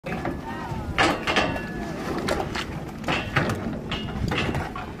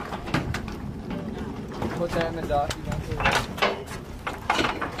put that in the document.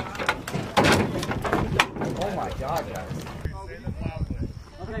 Oh my God, guys.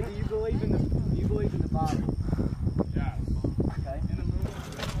 Okay, do you believe in the Bible? Yeah. Okay.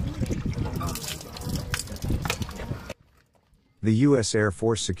 The U.S. Air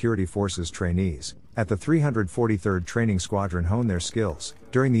Force Security Forces trainees at the 343rd Training Squadron hone their skills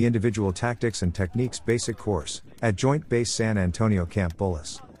during the Individual Tactics and Techniques Basic Course at Joint Base San Antonio Camp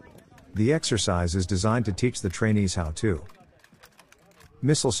Bullis. The exercise is designed to teach the trainees how to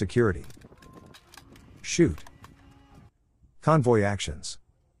missile security, shoot, convoy actions,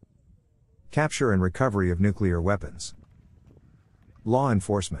 capture and recovery of nuclear weapons, law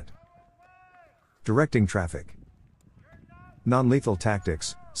enforcement, directing traffic, non-lethal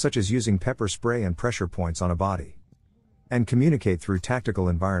tactics, such as using pepper spray and pressure points on a body, and communicate through tactical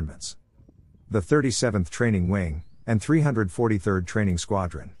environments. The 37th Training Wing and 343rd Training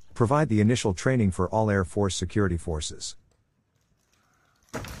Squadron provide the initial training for all Air Force security forces.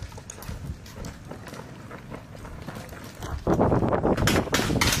 Two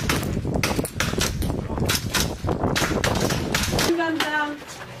guns down.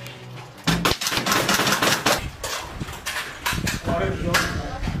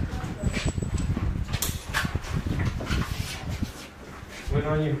 Wait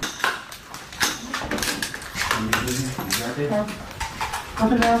on you. You got this?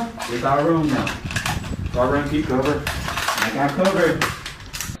 Cover now. It's our room now. It's our room, keep cover. I got covered.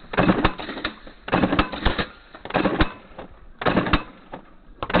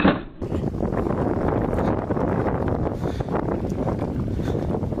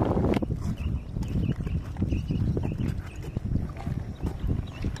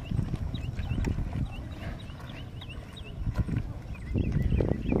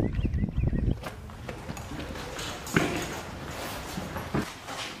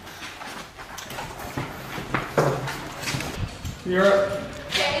 You're up.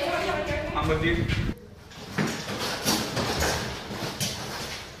 I'm with you.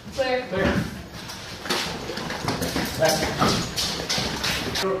 Clear. Clear. Back.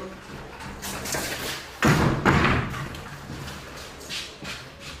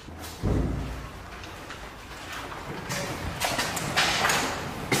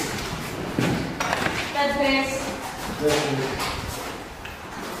 Dead space. Clear.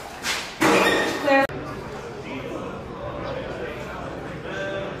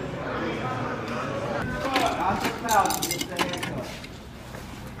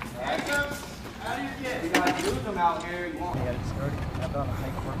 How do you get? You gotta lose them out here. You want? Yeah, just start. I've done a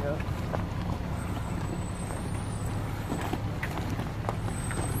paperwork up.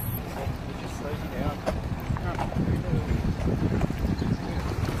 It just slows you down.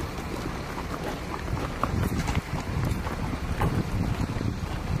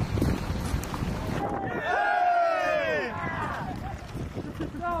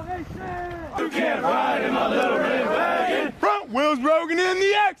 You can't ride in my little red wagon. Front wheels broken and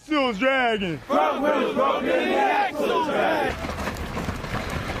the axle's dragging. Front wheels broken and the axle's dragging.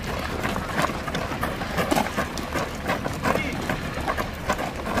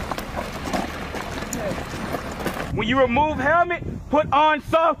 When you remove helmet, put on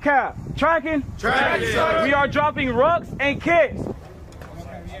soft cap. Tracking? Tracking, sir. We are dropping rucks and kits.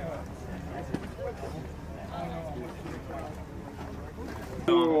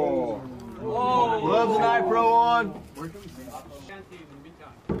 Gloves and eye pro on.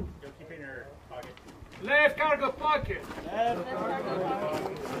 Left cargo pocket.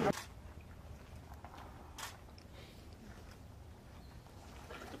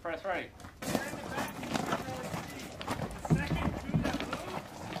 Press right.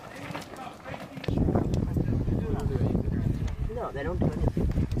 No, they don't do anything.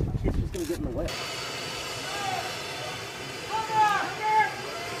 It's just going to get in the way.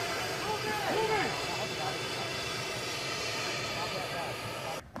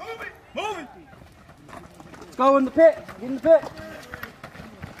 Move it! Let's go in the pit. Get in the pit.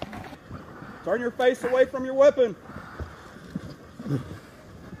 Turn your face away from your weapon.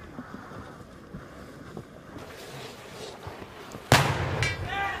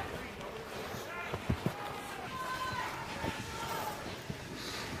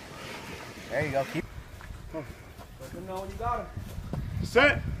 There you go. Keep. Let them know when you got him.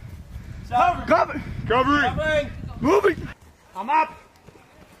 Set. Cover. Cover. Covering. Covering. Moving. I'm up.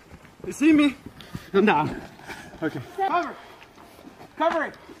 You see me? I'm down. Okay. Cover.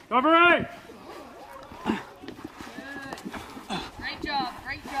 Covering. Covering. Great job.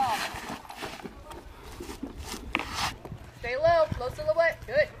 Great job. Stay low. Low silhouette.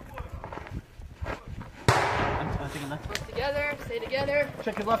 Good. Close together. Stay together.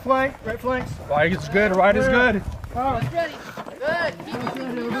 Check your left flank, right flanks. Right is good, right is good. That's ready. Good. Keep moving.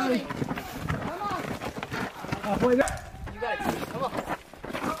 Keep moving. Come on. Halfway there. You got it. Come on.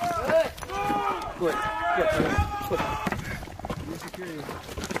 Good. Quick, quick, quick.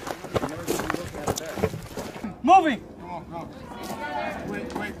 Moving. Come on, go. Quick.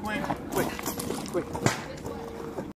 Quick, quick.